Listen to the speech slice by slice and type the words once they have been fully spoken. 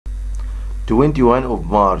21 of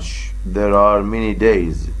March, there are many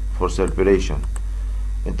days for celebration.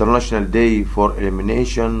 International Day for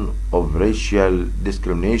Elimination of Racial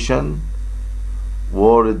Discrimination,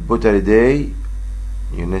 World Pottery Day,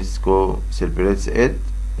 UNESCO celebrates it.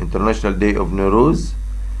 International Day of Nowruz,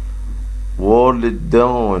 World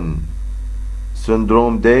Down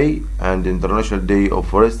Syndrome Day, and International Day of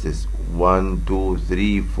Forests. 1, 2,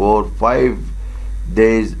 3, 4, 5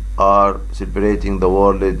 days are celebrating the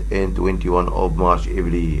world in 21 of March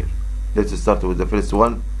every year. Let's start with the first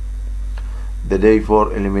one. The Day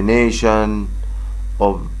for Elimination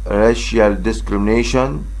of Racial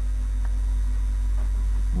Discrimination,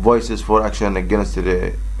 Voices for Action Against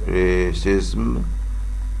Racism,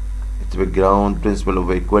 its background, principle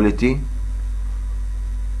of equality,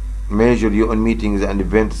 major UN meetings and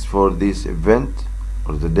events for this event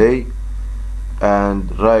or the day,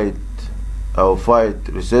 and right or fight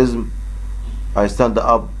racism. I stand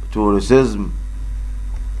up to racism.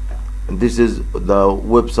 And this is the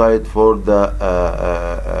website for the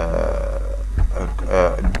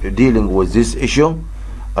dealing with this issue.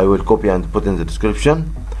 I will copy and put in the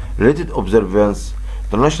description. Related observance: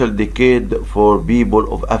 International Decade for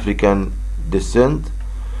People of African Descent,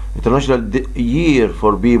 International Year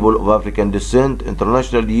for People of African Descent,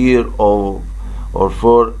 International Year of or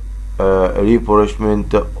for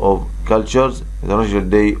Reapproachment of Cultures, International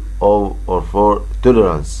Day of or for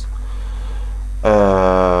Tolerance,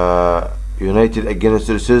 United Against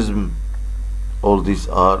Racism. All these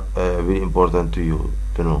are very important to you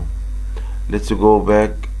to know. Let's go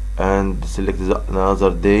back and select another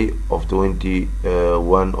day of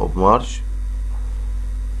 21 of March.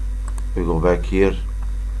 We go back here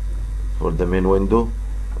for the main window,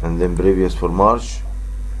 and then previous for March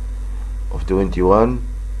of 21.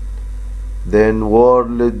 Then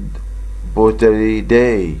World Pottery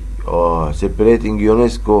Day, or celebrating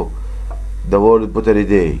UNESCO the World Pottery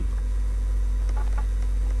Day.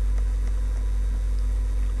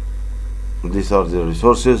 These are the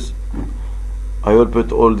resources. I will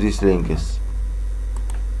put all these links.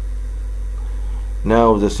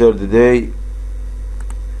 Now the third day,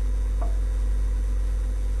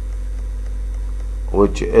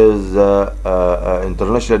 which is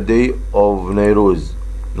International Day of Nowruz.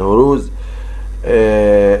 Nowruz.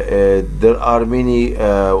 There are many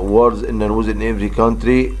words in Nowruz in every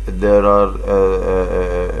country. There are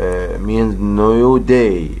means new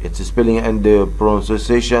day. Its spelling and the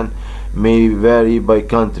pronunciation may vary by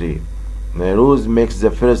country. Nowruz makes the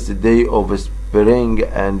first day of spring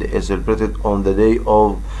and is celebrated on the day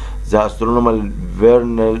of the astronomical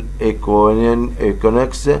vernal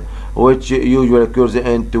equinox, which usually occurs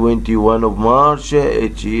in 21 of March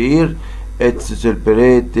each year. It's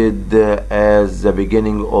celebrated as the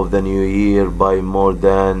beginning of the new year by more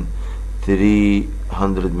than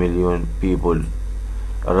 300 million people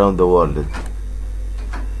around the world,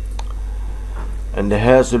 and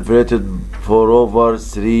has celebrated for over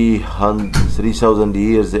 3,000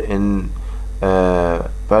 years in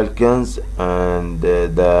Balkans and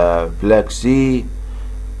the Black Sea,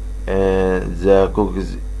 the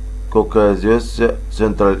Caucasus,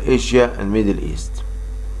 Central Asia, and Middle East.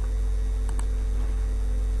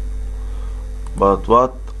 But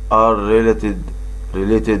what are related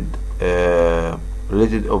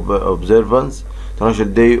observance? International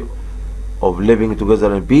Day of Living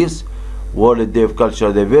Together in Peace, World Day of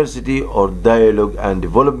Cultural Diversity or Dialogue and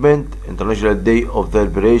Development, International Day of the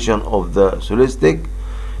Liberation of the Solstice,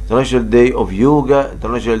 International Day of Yoga,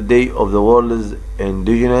 International Day of the World's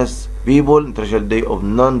Indigenous People, International Day of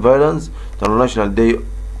Non-Violence, International Day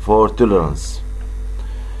for Tolerance.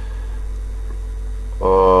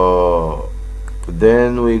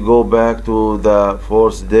 Then we go back to the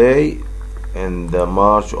fourth day in the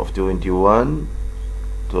March of 21.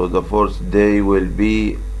 So the fourth day will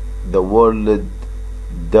be the World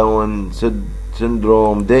Down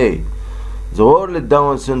Syndrome Day. The World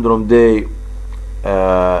Down Syndrome Day,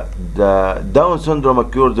 the Down syndrome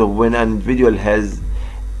occurs when an individual has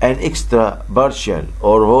an extra partial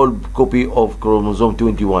or whole copy of chromosome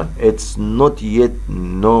 21. It's not yet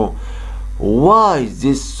known why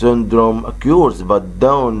this syndrome occurs, but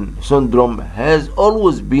Down syndrome has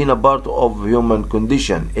always been a part of human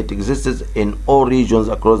condition. It exists in all regions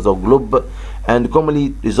across the globe and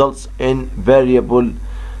commonly results in variable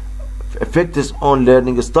effects on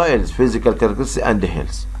learning styles, physical characteristics, and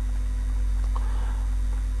health.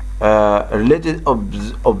 Related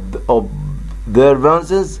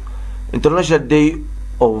observances: International Day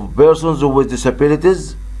of Persons with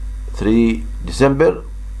Disabilities, 3 December.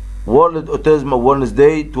 World Autism Awareness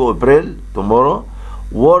Day, 2 April, tomorrow.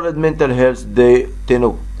 World Mental Health Day, 10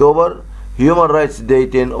 October. Human Rights Day,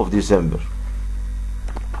 10 of December.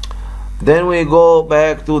 Then we go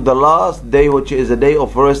back to the last day, which is the day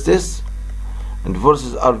of forests. And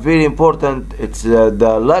forests are very important. It's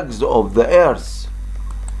the legs of the earth.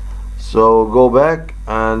 So go back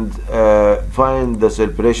and find the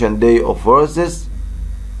celebration day of forests,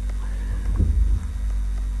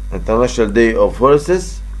 International Day of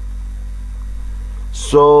Forests.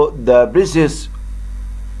 So the process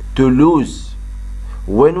to lose,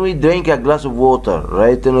 when we drink a glass of water,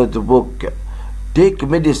 write in a book, take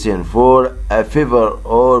medicine for a fever,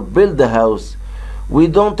 or build a house, we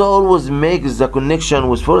don't always make the connection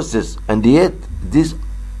with forests, and yet this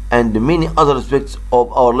and many other aspects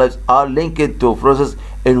of our lives are linked to forests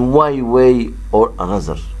in one way or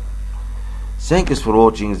another. Thanks for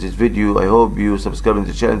watching this video. I hope you subscribe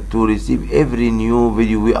to the channel to receive every new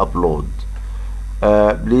video we upload.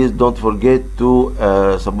 Please don't forget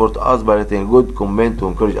to support us by writing a good comment to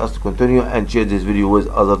encourage us to continue, and share this video with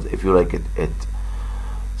others if you like it.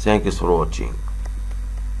 Thanks for watching.